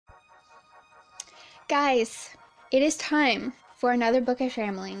Guys, it is time for another Bookish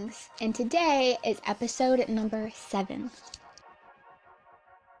Ramblings, and today is episode number 7.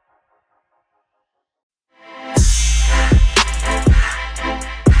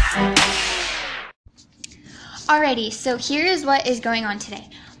 Alrighty, so here is what is going on today.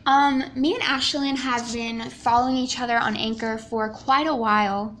 Me and Ashlyn have been following each other on Anchor for quite a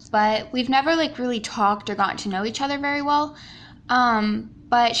while, but we've never really talked or gotten to know each other very well.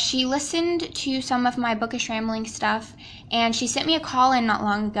 But she listened to some of my Bookish Rambling stuff, and she sent me a call-in not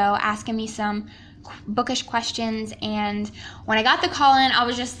long ago asking me some bookish questions, and when I got the call-in, I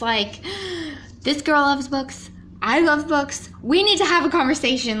was just like, this girl loves books, I love books, we need to have a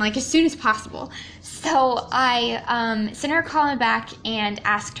conversation, as soon as possible. So I sent her a call-in back and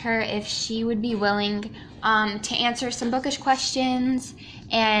asked her if she would be willing to answer some bookish questions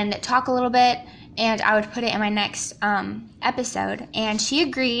and talk a little bit, and I would put it in my next episode. And she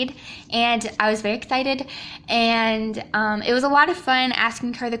agreed, and I was very excited, and it was a lot of fun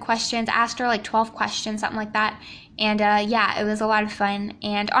asking her the questions. I asked her 12 questions, something like that, and yeah, it was a lot of fun.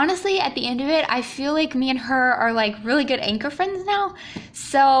 And honestly, at the end of it, I feel like me and her are really good Anchor friends now,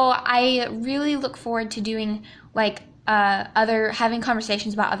 so I really look forward to doing having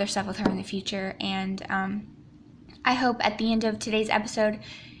conversations about other stuff with her in the future. And I hope at the end of today's episode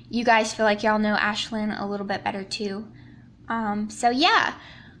you guys feel like y'all know Ashlyn a little bit better too. So yeah.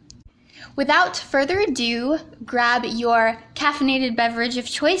 Without further ado, grab your caffeinated beverage of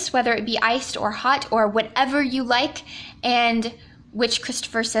choice, whether it be iced or hot or whatever you like, and which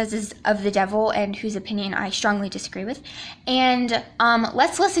Christopher says is of the devil and whose opinion I strongly disagree with. And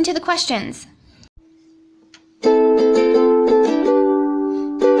let's listen to the questions.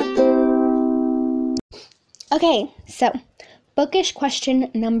 Okay, so bookish question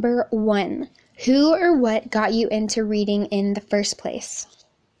number 1. Who or what got you into reading in the first place?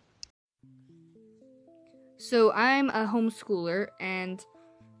 So I'm a homeschooler, and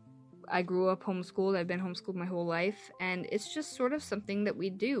I grew up homeschooled. I've been homeschooled my whole life, and it's just sort of something that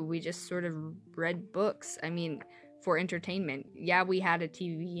we do. We just sort of read books, for entertainment. Yeah, we had a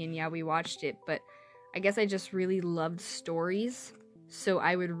TV, and yeah, we watched it, but I guess I just really loved stories, so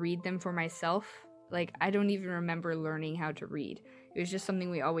I would read them for myself. I don't even remember learning how to read. It was just something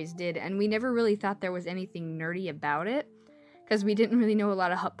we always did, and we never really thought there was anything nerdy about it, because we didn't really know a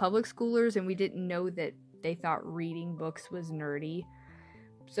lot of public schoolers, and we didn't know that they thought reading books was nerdy.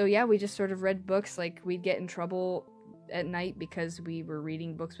 So yeah, we just sort of read books. We'd get in trouble at night because we were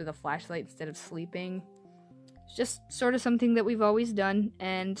reading books with a flashlight instead of sleeping. It's just sort of something that we've always done,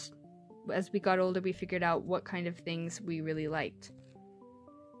 and as we got older, we figured out what kind of things we really liked.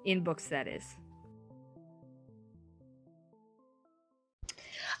 In books, that is.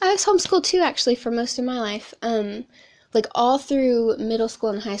 I was homeschooled too, actually, for most of my life. All through middle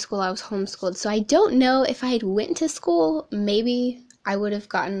school and high school, I was homeschooled. So I don't know if I had went to school, maybe I would have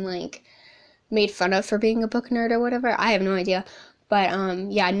gotten, made fun of for being a book nerd or whatever. I have no idea. But,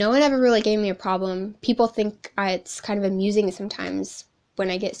 yeah, no one ever really gave me a problem. People think it's kind of amusing sometimes when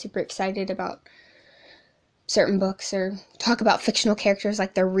I get super excited about certain books or talk about fictional characters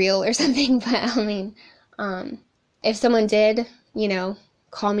like they're real or something. But, if someone did,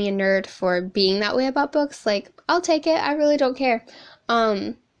 call me a nerd for being that way about books, I'll take it. I really don't care.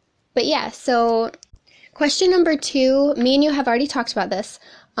 But yeah, so question number 2, me and you have already talked about this,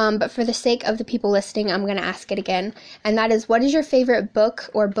 but for the sake of the people listening, I'm going to ask it again, and that is, what is your favorite book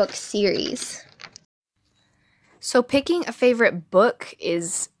or book series? So picking a favorite book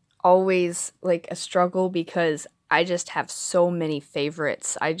is always a struggle because I just have so many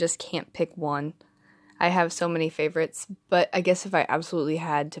favorites. I just can't pick one. I have so many favorites, but I guess if I absolutely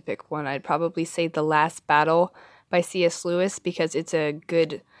had to pick one, I'd probably say The Last Battle by C.S. Lewis, because it's a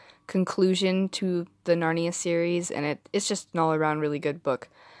good conclusion to the Narnia series, and it's just an all-around really good book.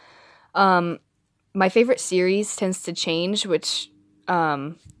 My favorite series tends to change, which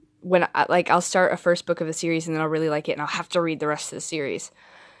when I'll start a first book of a series and then I'll really like it and I'll have to read the rest of the series.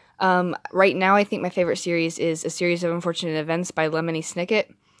 Right now, I think my favorite series is A Series of Unfortunate Events by Lemony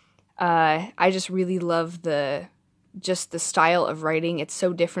Snicket. I just really love the style of writing. It's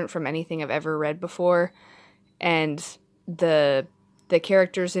so different from anything I've ever read before, and the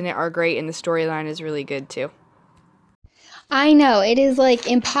characters in it are great, and the storyline is really good too. I know, it is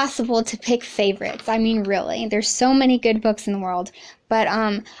impossible to pick favorites. Really, there's so many good books in the world. But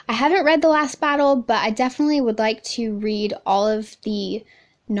I haven't read The Last Battle, but I definitely would like to read all of the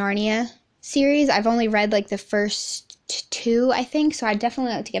Narnia series. I've only read the first 2, I think, so I'd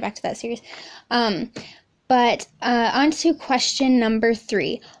definitely like to get back to that series. But on to question number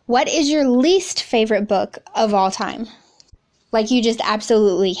 3. What is your least favorite book of all time? Like you just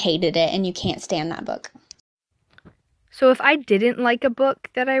absolutely hated it and you can't stand that book. So if I didn't like a book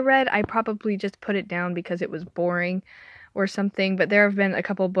that I read, I probably just put it down because it was boring or something. But there have been a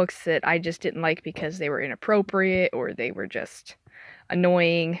couple books that I just didn't like because they were inappropriate or they were just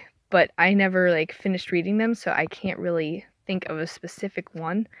annoying. But I never like finished reading them, so I can't really think of a specific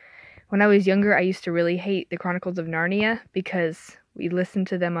one. When I was younger, I used to really hate the Chronicles of Narnia because we listened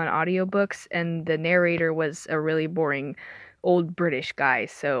to them on audiobooks and the narrator was a really boring old British guy.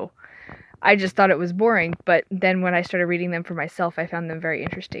 So I just thought it was boring, but then when I started reading them for myself, I found them very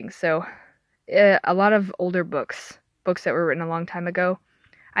interesting. So a lot of older books that were written a long time ago,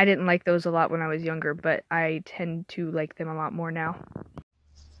 I didn't like those a lot when I was younger, but I tend to like them a lot more now.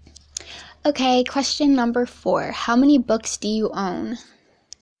 Okay, question number 4. How many books do you own?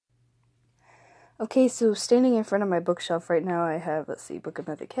 Okay, so standing in front of my bookshelf right now, I have, Book of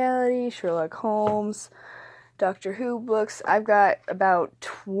Mythicality, Sherlock Holmes, Doctor Who books. I've got about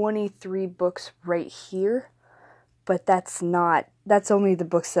 23 books right here, but that's only the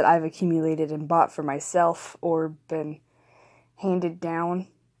books that I've accumulated and bought for myself or been handed down.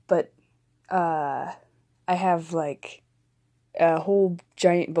 But I have like a whole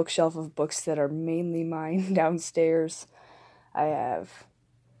giant bookshelf of books that are mainly mine downstairs. I have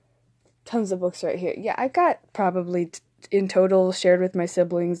tons of books right here. Yeah, I've got probably in total shared with my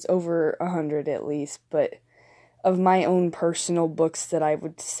siblings over 100 at least, but of my own personal books that I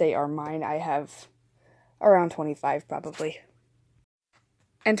would say are mine, I have around 25 probably.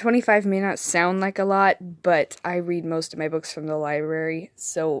 And 25 may not sound like a lot, but I read most of my books from the library,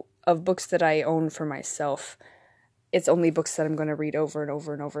 so of books that I own for myself, it's only books that I'm going to read over and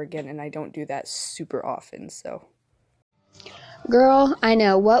over and over again, and I don't do that super often, so. Girl, I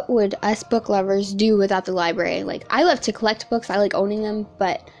know. What would us book lovers do without the library? Like, I love to collect books. I like owning them,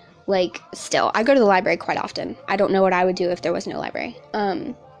 but, like, still, I go to the library quite often. I don't know what I would do if there was no library.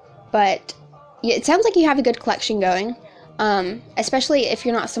 But yeah, it sounds like you have a good collection going, especially if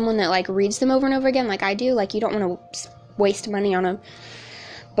you're not someone that, like, reads them over and over again like I do. Like, you don't want to waste money on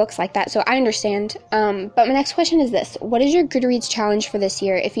books like that, so I understand. But my next question is this. What is your Goodreads challenge for this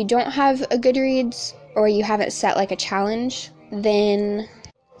year? If you don't have a Goodreads or you haven't set, like, a challenge, then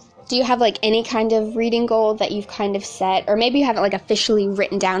do you have like any kind of reading goal that you've kind of set, or maybe you haven't like officially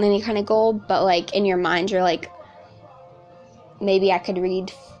written down any kind of goal, but like in your mind you're like, maybe I could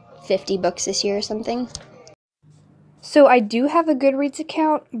read 50 books this year or something? So I do have a Goodreads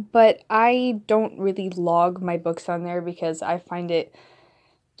account, but I don't really log my books on there because I find it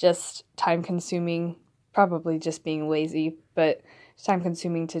just time consuming, probably just being lazy, but it's time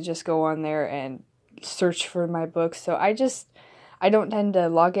consuming to just go on there and search for my books. So I don't tend to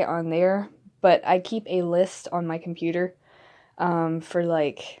log it on there, but I keep a list on my computer for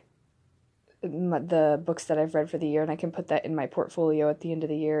like the books that I've read for the year, and I can put that in my portfolio at the end of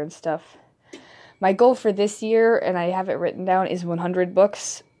the year and stuff. My goal for this year, and I have it written down, is 100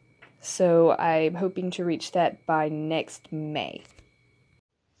 books, so I'm hoping to reach that by next May.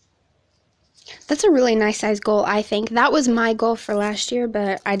 That's a really nice size goal, I think. That was my goal for last year,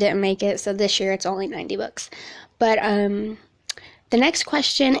 but I didn't make it, so this year it's only 90 books. But the next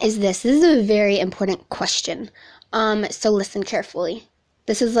question is this. This is a very important question. So listen carefully.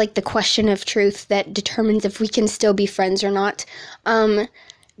 This is like the question of truth that determines if we can still be friends or not.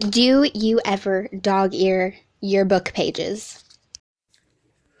 Do you ever dog-ear your book pages?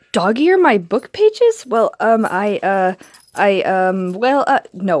 Dog-ear my book pages? Well, no,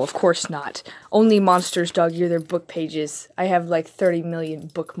 of course not. Only monsters dog-ear their book pages. I have like 30 million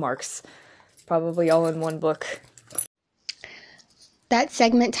bookmarks, probably all in one book. That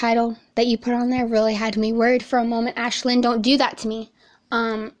segment title that you put on there really had me worried for a moment. Ashlyn, don't do that to me.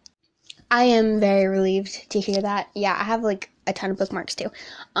 I am very relieved to hear that. Yeah, I have like a ton of bookmarks too.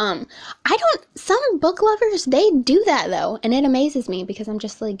 Some book lovers, they do that though, and it amazes me because I'm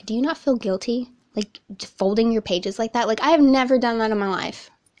just like, do you not feel guilty? Like, folding your pages like that? Like, I have never done that in my life.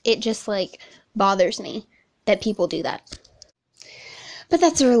 It just, like, bothers me that people do that. But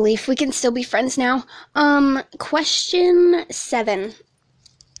that's a relief. We can still be friends now. Question 7.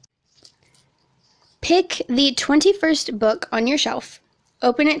 Pick the 21st book on your shelf,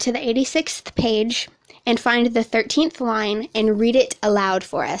 open it to the 86th page, and find the 13th line and read it aloud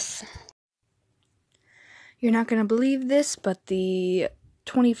for us. You're not going to believe this, but the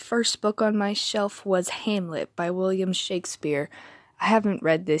 21st book on my shelf was Hamlet by William Shakespeare. I haven't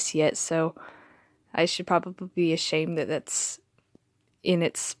read this yet, so I should probably be ashamed that that's in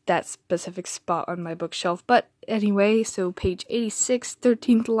that specific spot on my bookshelf. But anyway, so page 86,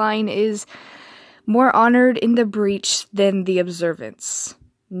 13th line is, more honored in the breach than the observance.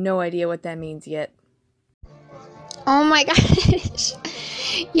 No idea what that means yet. Oh my gosh.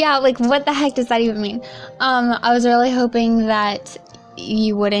 Yeah, like what the heck does that even mean? I was really hoping that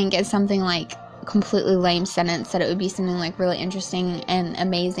you wouldn't get something like completely lame sentence, that it would be something like really interesting and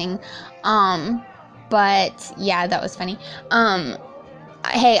amazing. But yeah, that was funny.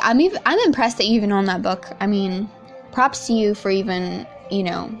 Hey, I'm impressed that you even own that book. I mean, props to you for even,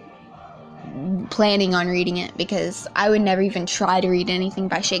 planning on reading it, because I would never even try to read anything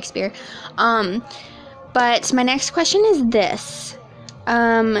by Shakespeare. But my next question is this.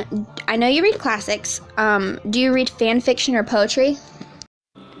 I know you read classics. Do you read fan fiction or poetry?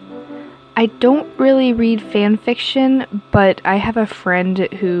 I don't really read fan fiction, but I have a friend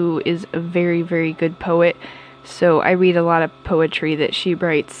who is a very, very good poet, so I read a lot of poetry that she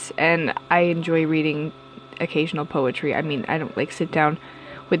writes, and I enjoy reading occasional poetry. I mean, I don't like sit down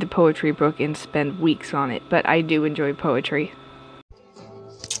with a poetry book and spend weeks on it, but I do enjoy poetry.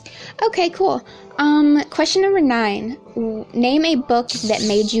 Okay, cool. Question number 9. Name a book that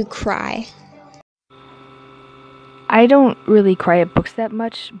made you cry. I don't really cry at books that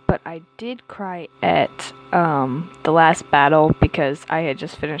much, but I did cry at The Last Battle because I had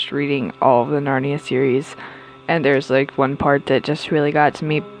just finished reading all of the Narnia series, and there's like one part that just really got to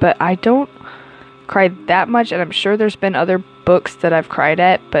me, but I don't cry that much, and I'm sure there's been other books that I've cried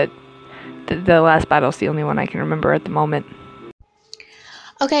at, but The Last Battle is the only one I can remember at the moment.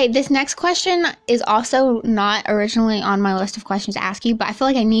 Okay, this next question is also not originally on my list of questions to ask you, but I feel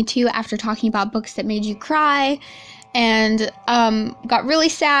like I need to after talking about books that made you cry and got really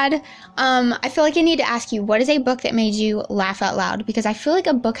sad. I feel like I need to ask you, what is a book that made you laugh out loud? Because I feel like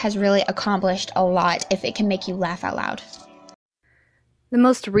a book has really accomplished a lot if it can make you laugh out loud. The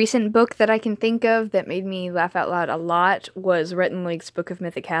most recent book that I can think of that made me laugh out loud a lot was Rhett and Lig's Book of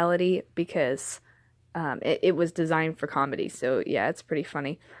Mythicality, because it was designed for comedy, so yeah, it's pretty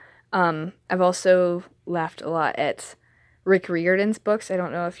funny. I've also laughed a lot at Rick Riordan's books. I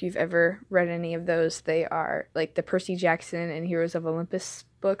don't know if you've ever read any of those. They are like the Percy Jackson and Heroes of Olympus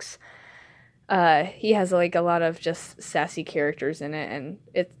books. He has like a lot of just sassy characters in it,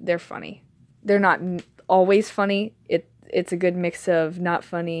 and they're funny. They're not always funny. It's a good mix of not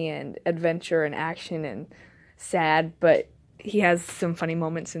funny and adventure and action and sad, but he has some funny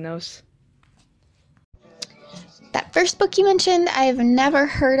moments in those. That first book you mentioned, I've never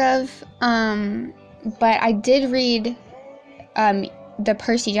heard of, but I did read the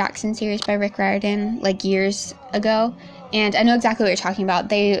Percy Jackson series by Rick Riordan like years ago, and I know exactly what you're talking about.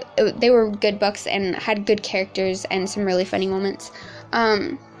 They were good books and had good characters and some really funny moments.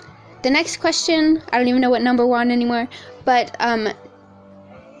 The next question, I don't even know what number 1 anymore, but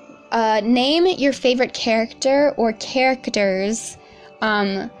name your favorite character or characters.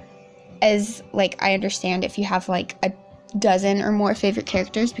 As like I understand if you have like a dozen or more favorite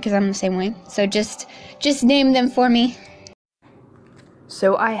characters, because I'm the same way. So just name them for me.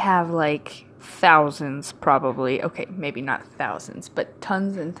 So I have like thousands, probably. Okay, maybe not thousands, but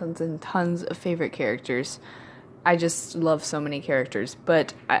tons and tons and tons of favorite characters. I just love so many characters,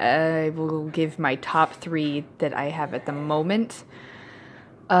 but I will give my top 3 that I have at the moment.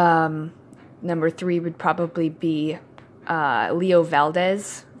 Number 3 would probably be Leo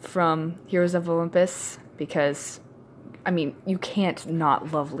Valdez from Heroes of Olympus, because, I mean, you can't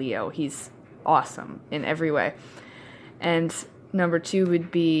not love Leo. He's awesome in every way. And number 2 would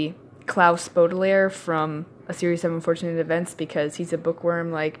be Klaus Baudelaire from A Series of Unfortunate Events, because he's a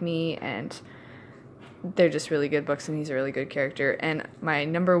bookworm like me, and they're just really good books, and he's a really good character. And my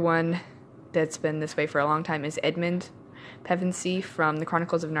number 1 that's been this way for a long time is Edmund Pevensey from The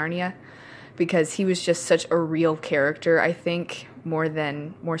Chronicles of Narnia, because he was just such a real character, I think,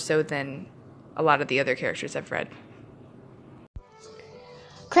 more so than a lot of the other characters I've read.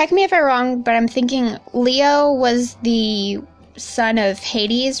 Correct me if I'm wrong, but I'm thinking Leo was the son of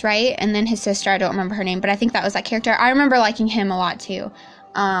Hades, right? And then his sister, I don't remember her name, but I think that was that character. I remember liking him a lot too.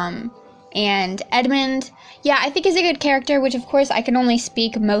 And Edmund, yeah, I think is a good character, which of course I can only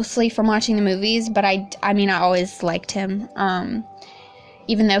speak mostly from watching the movies, but I mean, I always liked him,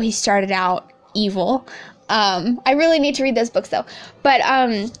 even though he started out evil. I really need to read those books though. But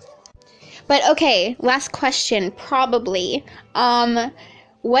okay, last question, probably.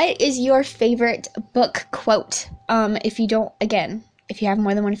 What is your favorite book quote? If you have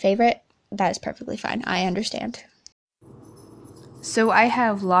more than one favorite, that is perfectly fine. I understand. So I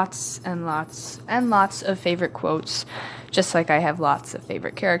have lots and lots and lots of favorite quotes, just like I have lots of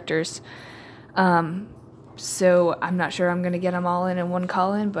favorite characters. So I'm not sure I'm going to get them all in one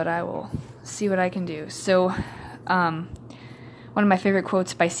call-in, but I will see what I can do. So one of my favorite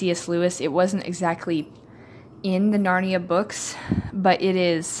quotes by C.S. Lewis, it wasn't exactly in the Narnia books, but it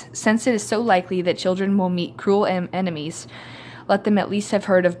is, since it is so likely that children will meet cruel enemies, let them at least have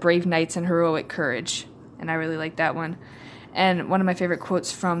heard of brave knights and heroic courage. And I really like that one. And one of my favorite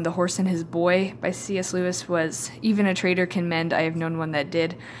quotes from The Horse and His Boy by C.S. Lewis was, "Even a traitor can mend, I have known one that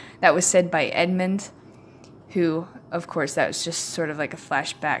did." That was said by Edmund, who, of course, that was just sort of like a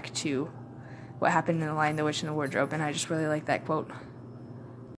flashback to what happened in The Lion, the Witch, and the Wardrobe, and I just really like that quote.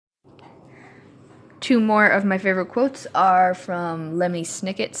 Two more of my favorite quotes are from Lemony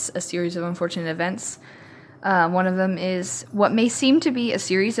Snicket's A Series of Unfortunate Events. One of them is, "What may seem to be a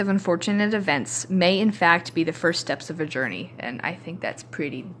series of unfortunate events may in fact be the first steps of a journey." And I think that's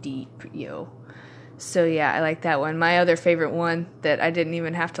pretty deep, yo. So yeah, I like that one. My other favorite one that I didn't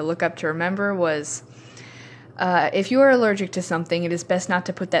even have to look up to remember was, "If you are allergic to something, it is best not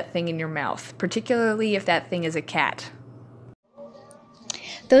to put that thing in your mouth, particularly if that thing is a cat."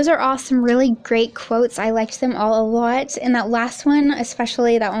 Those are all some really great quotes. I liked them all a lot. And that last one,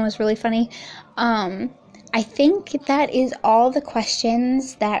 especially, that one was really funny. I think that is all the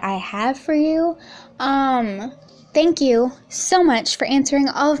questions that I have for you. Thank you so much for answering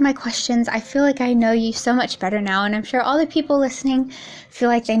all of my questions. I feel like I know you so much better now, and I'm sure all the people listening feel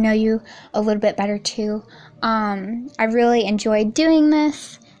like they know you a little bit better too. I really enjoyed doing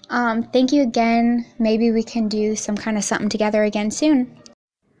this. Thank you again. Maybe we can do some kind of something together again soon.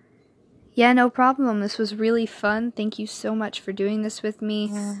 Yeah, no problem. This was really fun. Thank you so much for doing this with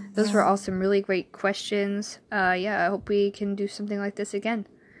me. Those were all some really great questions. Yeah, I hope we can do something like this again.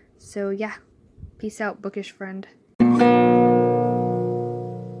 So yeah, peace out, bookish friend.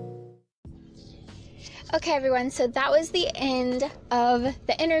 Okay, everyone, so that was the end of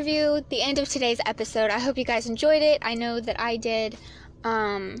the interview, the end of today's episode. I hope you guys enjoyed it. I know that I did.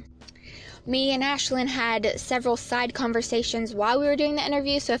 Me and Ashlyn had several side conversations while we were doing the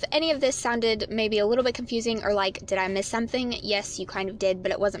interview, so if any of this sounded maybe a little bit confusing or like, did I miss something? Yes, you kind of did,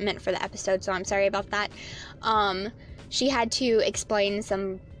 but it wasn't meant for the episode, so I'm sorry about that. She had to explain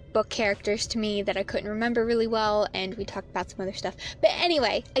some book characters to me that I couldn't remember really well, and we talked about some other stuff. But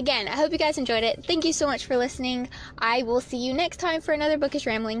anyway, again, I hope you guys enjoyed it. Thank you so much for listening. I will see you next time for another Bookish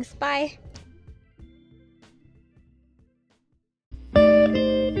Ramblings. Bye!